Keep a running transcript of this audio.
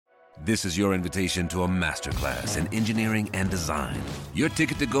This is your invitation to a masterclass in engineering and design. Your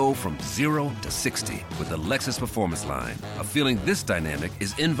ticket to go from 0 to 60 with the Lexus Performance Line. A feeling this dynamic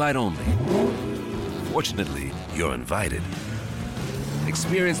is invite only. Fortunately, you're invited.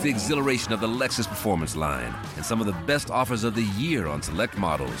 Experience the exhilaration of the Lexus Performance Line and some of the best offers of the year on select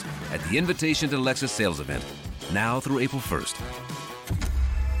models at the Invitation to Lexus sales event, now through April 1st.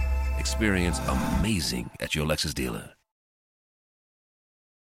 Experience amazing at your Lexus dealer.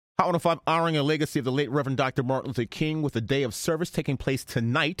 Hot 105 honoring a legacy of the late Reverend Dr. Martin Luther King with a day of service taking place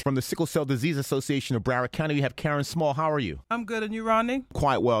tonight. From the Sickle Cell Disease Association of Broward County, we have Karen Small. How are you? I'm good, and you, Rodney?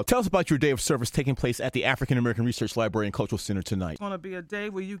 Quite well. Tell us about your day of service taking place at the African American Research Library and Cultural Center tonight. It's going to be a day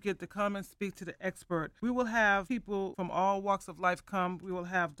where you get to come and speak to the expert. We will have people from all walks of life come. We will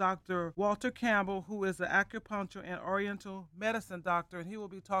have Dr. Walter Campbell, who is an acupuncture and oriental medicine doctor, and he will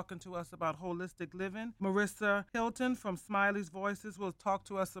be talking to us about holistic living. Marissa Hilton from Smiley's Voices will talk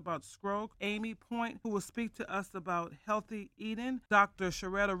to us about stroke. Amy Point, who will speak to us about healthy eating. Dr.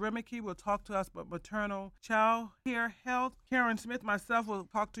 Sharetta Remicky will talk to us about maternal child care health. Karen Smith, myself, will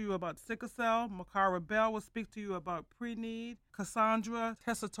talk to you about sickle cell. Makara Bell will speak to you about pre-need. Cassandra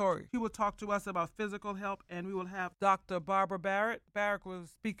Tessitore, he will talk to us about physical health, and we will have Dr. Barbara Barrett. Barrett was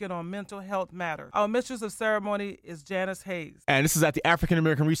speaking on mental health matters. Our mistress of ceremony is Janice Hayes. And this is at the African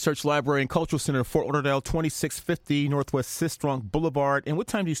American Research Library and Cultural Center in Fort Lauderdale, 2650 Northwest Sistrunk Boulevard. And what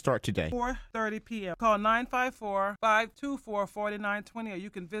time do you start today? 4:30 p.m. Call 954-524-4920, or you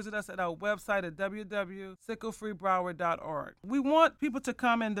can visit us at our website at www.sicklefreebroward.org. We want people to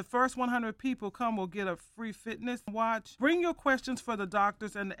come, and the first 100 people come will get a free fitness watch. Bring your questions for the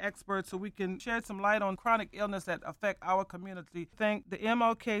doctors and the experts so we can shed some light on chronic illness that affect our community. Thank the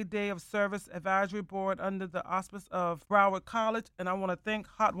MLK Day of Service Advisory Board under the auspice of Broward College, and I want to thank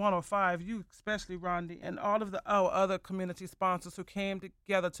Hot 105, you especially, Rodney, and all of our other community sponsors who came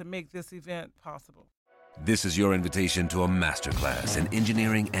together to make this event possible. This is your invitation to a masterclass in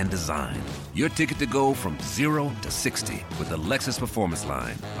engineering and design. Your ticket to go from 0 to 60 with the Lexus Performance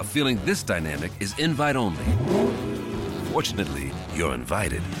Line. A feeling this dynamic is invite only. Fortunately, you're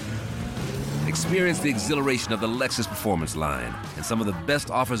invited. Experience the exhilaration of the Lexus Performance Line and some of the best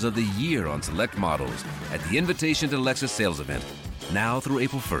offers of the year on select models at the Invitation to Lexus sales event, now through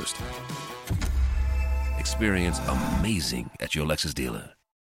April 1st. Experience amazing at your Lexus dealer.